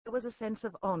there was a sense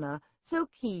of honour so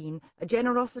keen, a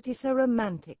generosity so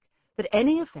romantic, that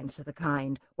any offence of the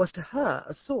kind was to her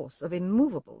a source of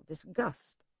immovable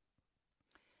disgust.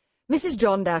 Mrs.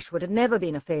 John Dashwood had never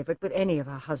been a favourite with any of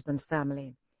her husband's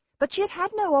family, but she had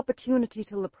had no opportunity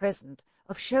till the present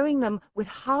of showing them with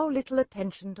how little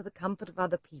attention to the comfort of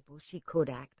other people she could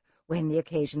act when the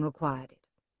occasion required it.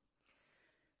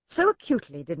 So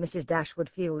acutely did Mrs. Dashwood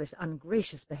feel this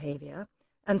ungracious behaviour,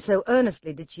 and so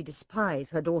earnestly did she despise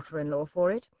her daughter-in-law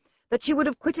for it, that she would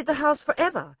have quitted the house for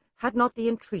ever, had not the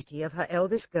entreaty of her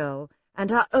eldest girl and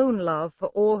her own love for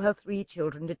all her 3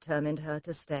 children determined her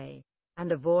to stay,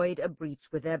 and avoid a breach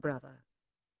with their brother.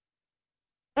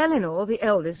 Eleanor, the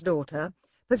eldest daughter,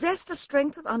 possessed a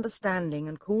strength of understanding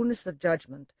and coolness of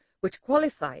judgment which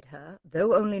qualified her,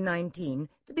 though only 19,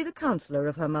 to be the counsellor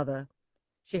of her mother.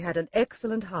 She had an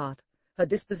excellent heart, her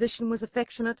disposition was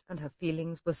affectionate, and her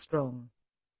feelings were strong.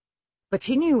 But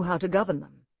she knew how to govern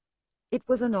them. It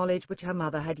was a knowledge which her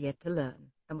mother had yet to learn,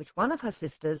 and which one of her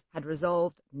sisters had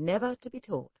resolved never to be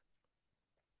taught.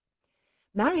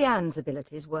 Marianne's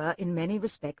abilities were, in many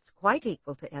respects, quite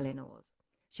equal to Eleanor's.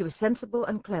 She was sensible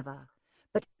and clever,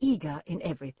 but eager in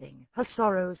everything. Her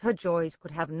sorrows, her joys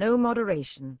could have no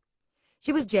moderation.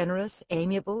 She was generous,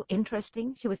 amiable,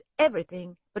 interesting. She was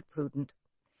everything but prudent.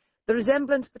 The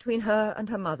resemblance between her and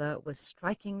her mother was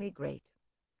strikingly great.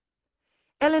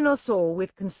 Eleanor saw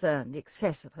with concern the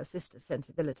excess of her sister's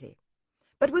sensibility,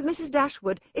 but with Mrs.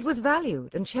 Dashwood it was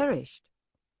valued and cherished.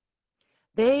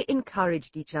 They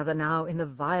encouraged each other now in the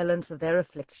violence of their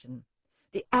affliction.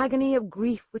 The agony of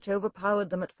grief which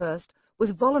overpowered them at first was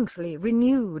voluntarily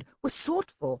renewed, was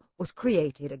sought for, was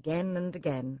created again and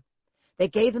again. They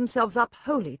gave themselves up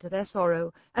wholly to their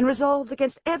sorrow, and resolved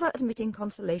against ever admitting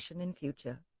consolation in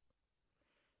future.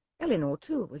 Eleanor,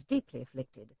 too, was deeply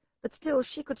afflicted, but still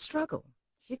she could struggle.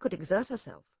 She could exert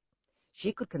herself.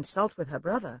 She could consult with her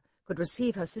brother, could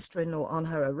receive her sister-in-law on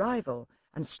her arrival,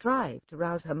 and strive to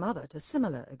rouse her mother to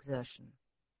similar exertion.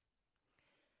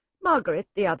 Margaret,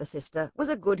 the other sister, was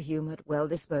a good-humoured,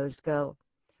 well-disposed girl,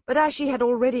 but as she had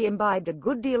already imbibed a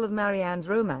good deal of Marianne's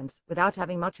romance without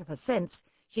having much of her sense,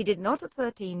 she did not at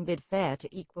 13 bid fair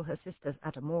to equal her sisters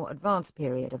at a more advanced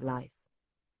period of life.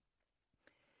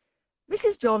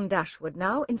 Mrs. John Dashwood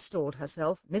now installed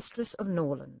herself mistress of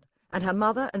Norland, and her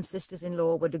mother and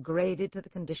sisters-in-law were degraded to the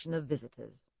condition of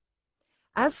visitors.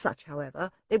 As such, however,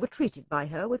 they were treated by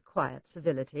her with quiet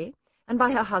civility, and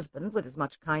by her husband with as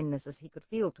much kindness as he could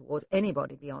feel towards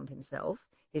anybody beyond himself,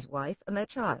 his wife, and their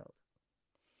child.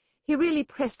 He really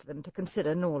pressed them to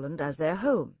consider Norland as their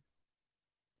home.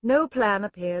 No plan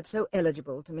appeared so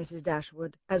eligible to Mrs.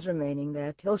 Dashwood as remaining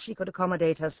there till she could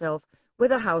accommodate herself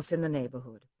with a house in the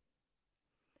neighbourhood.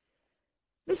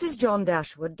 Mrs. John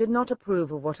Dashwood did not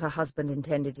approve of what her husband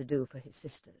intended to do for his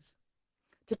sisters.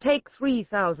 To take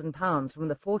 £3,000 from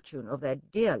the fortune of their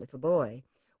dear little boy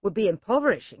would be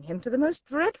impoverishing him to the most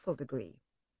dreadful degree.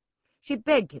 She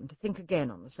begged him to think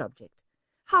again on the subject.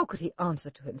 How could he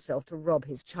answer to himself to rob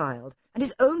his child, and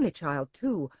his only child,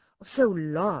 too, of so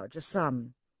large a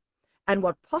sum? And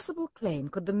what possible claim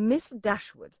could the Miss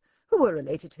Dashwoods, who were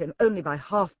related to him only by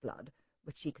half-blood,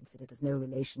 which she considered as no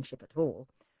relationship at all,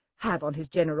 have on his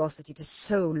generosity to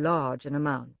so large an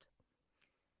amount?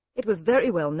 It was very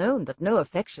well known that no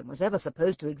affection was ever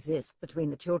supposed to exist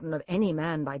between the children of any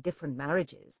man by different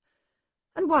marriages,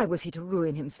 and why was he to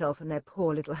ruin himself and their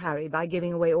poor little Harry by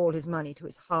giving away all his money to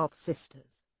his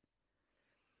half-sisters?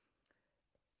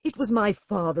 "It was my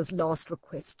father's last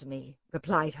request to me,"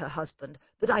 replied her husband,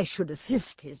 "that I should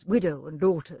assist his widow and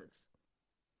daughters."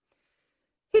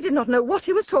 "He did not know what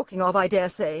he was talking of, I dare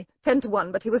say. 10 to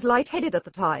 1, but he was light-headed at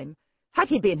the time. Had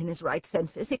he been in his right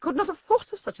senses, he could not have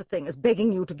thought of such a thing as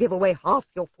begging you to give away half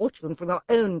your fortune from your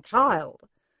own child."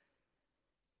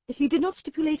 "He did not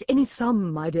stipulate any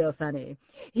sum, my dear Fanny.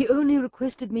 He only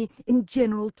requested me in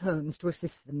general terms to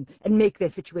assist them, and make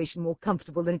their situation more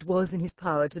comfortable than it was in his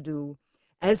power to do.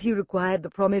 As he required the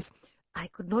promise, I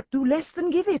could not do less than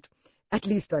give it. At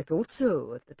least I thought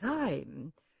so at the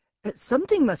time.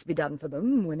 Something must be done for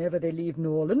them whenever they leave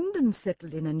Norland and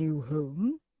settle in a new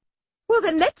home." "Well,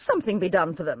 then let something be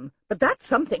done for them, but that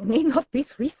something need not be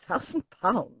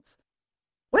 £3,000.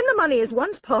 When the money is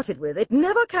once parted with, it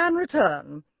never can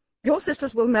return. Your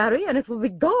sisters will marry, and it will be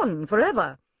gone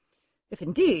forever, if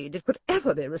indeed it could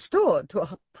ever be restored to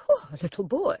our poor little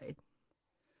boy."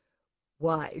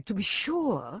 "Why, to be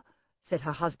sure," said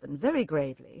her husband very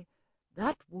gravely,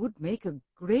 "that would make a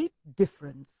great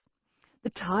difference.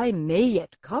 The time may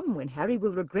yet come when Harry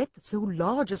will regret that so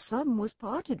large a sum was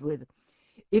parted with.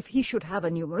 If he should have a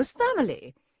numerous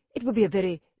family, it would be a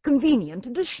very convenient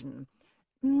addition.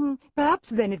 Perhaps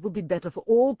then it would be better for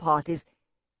all parties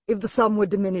if the sum were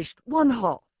diminished one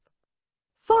half.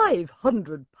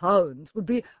 £500 would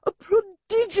be a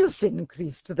prodigious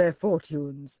increase to their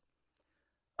fortunes.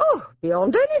 Oh,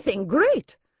 beyond anything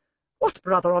great! What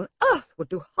brother on earth would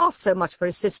do half so much for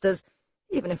his sisters,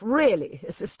 even if really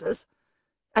his sisters?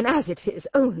 And as it is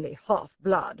only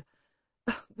half-blood.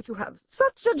 But you have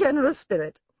such a generous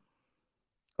spirit.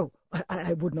 Oh,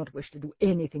 I would not wish to do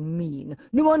anything mean.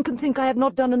 No one can think I have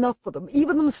not done enough for them,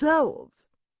 even themselves.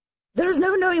 There is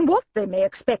no knowing what they may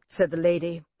expect, said the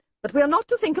lady. But we are not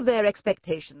to think of their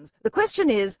expectations. The question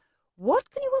is, what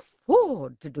can you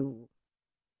afford to do?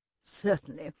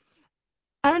 Certainly.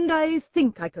 And I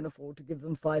think I can afford to give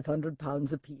them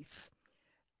 £500 apiece.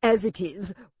 As it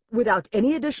is, without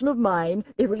any addition of mine,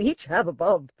 they will each have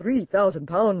above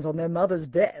 £3,000 on their mother's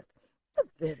death. A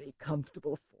very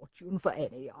comfortable fortune for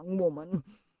any young woman.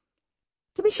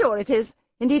 To be sure it is.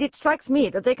 Indeed, it strikes me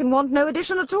that they can want no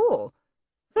addition at all.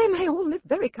 They may all live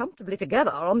very comfortably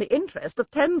together on the interest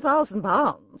of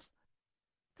 £10,000.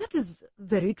 That is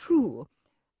very true.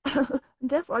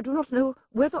 Therefore, I do not know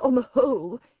whether, on the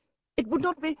whole, it would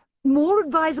not be more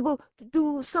advisable to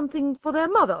do something for their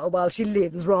mother while she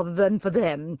lives rather than for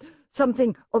them.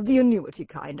 Something of the annuity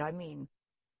kind, I mean.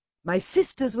 My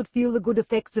sisters would feel the good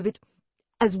effects of it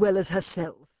as well as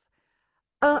herself.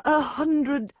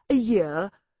 100 a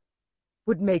year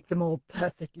would make them all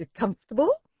perfectly comfortable.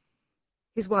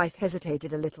 His wife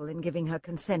hesitated a little in giving her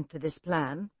consent to this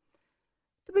plan.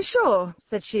 To be sure,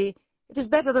 said she, it is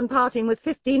better than parting with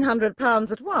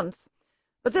 £1,500 at once.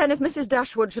 But then if Mrs.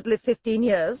 Dashwood should live 15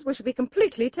 years, we should be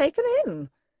completely taken in.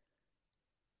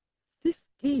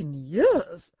 15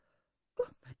 years? Oh,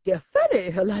 my dear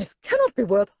Fanny, her life cannot be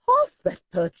worth half that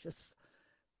purchase.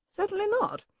 Certainly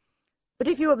not. But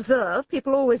if you observe,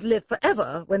 people always live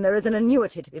forever when there is an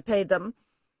annuity to be paid them.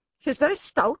 She is very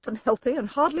stout and healthy and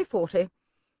hardly 40.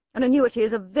 An annuity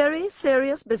is a very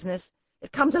serious business.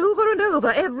 It comes over and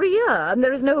over every year, and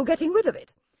there is no getting rid of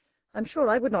it. I'm sure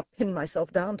I would not pin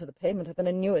myself down to the payment of an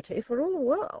annuity for all the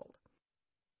world.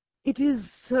 It is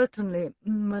certainly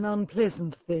an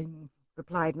unpleasant thing,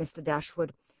 replied Mr.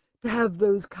 Dashwood, to have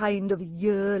those kind of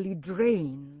yearly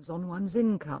drains on one's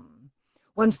income.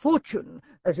 One's fortune,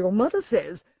 as your mother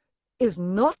says, is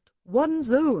not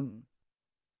one's own.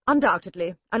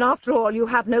 Undoubtedly, and after all, you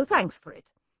have no thanks for it.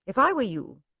 If I were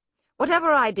you,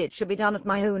 whatever I did should be done at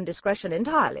my own discretion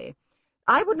entirely.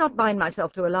 I would not bind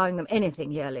myself to allowing them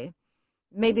anything yearly.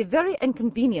 It may be very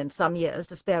inconvenient some years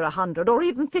to spare 100 or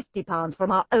even £50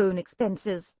 from our own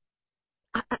expenses.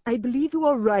 I believe you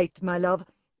are right, my love.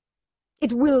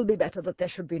 It will be better that there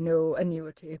should be no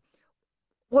annuity.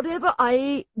 Whatever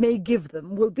I may give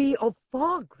them will be of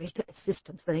far greater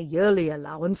assistance than a yearly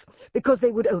allowance, because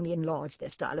they would only enlarge their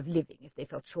style of living if they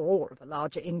felt sure of a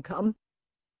larger income.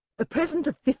 A present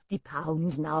of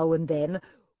 £50 now and then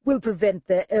will prevent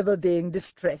their ever being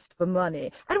distressed for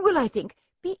money, and will, I think,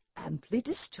 be amply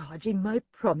discharging my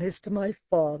promise to my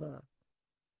father.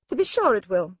 To be sure it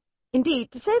will.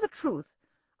 Indeed, to say the truth,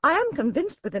 I am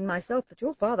convinced within myself that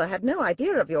your father had no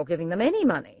idea of your giving them any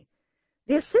money.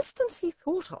 The assistance he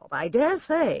thought of, I dare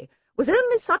say, was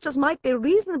only such as might be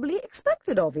reasonably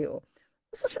expected of you,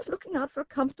 such as looking out for a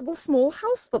comfortable small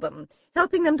house for them,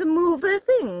 helping them to move their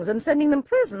things, and sending them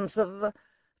presents of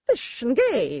fish and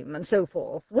game, and so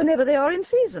forth, whenever they are in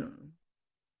season.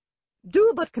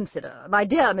 Do but consider, my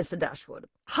dear Mr. Dashwood,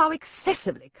 how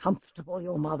excessively comfortable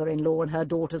your mother-in-law and her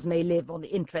daughters may live on the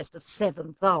interest of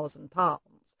 £7,000.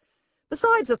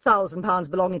 Besides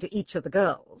 £1,000 belonging to each of the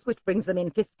girls, which brings them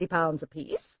in £50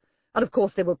 apiece, and of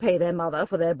course they will pay their mother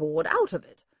for their board out of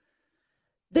it.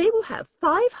 They will have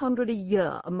 500 a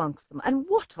year amongst them, and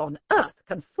what on earth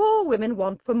can 4 women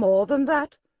want for more than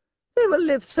that? They will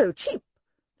live so cheap.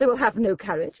 They will have no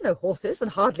carriage, no horses, and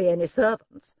hardly any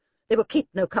servants. They will keep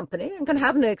no company, and can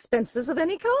have no expenses of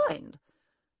any kind.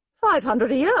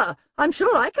 500 a year! I'm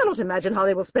sure I cannot imagine how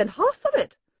they will spend half of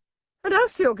it. And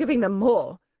as to your giving them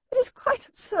more, it is quite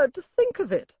absurd to think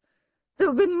of it. They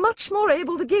will be much more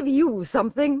able to give you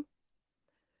something.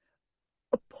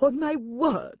 Upon my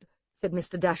word, said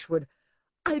Mr. Dashwood,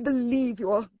 I believe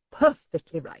you are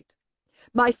perfectly right.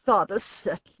 My father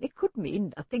certainly could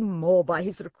mean nothing more by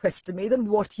his request to me than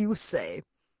what you say.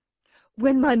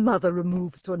 When my mother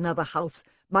removes to another house,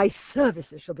 my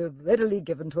services shall be readily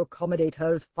given to accommodate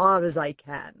her as far as I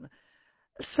can.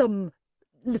 Some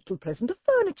little present of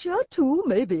furniture, too,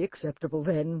 may be acceptable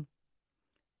then.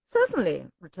 Certainly,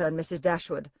 returned Mrs.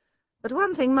 Dashwood, but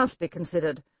one thing must be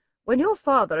considered. When your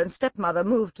father and stepmother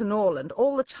moved to Norland,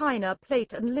 all the china,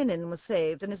 plate, and linen was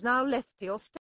saved, and is now left to your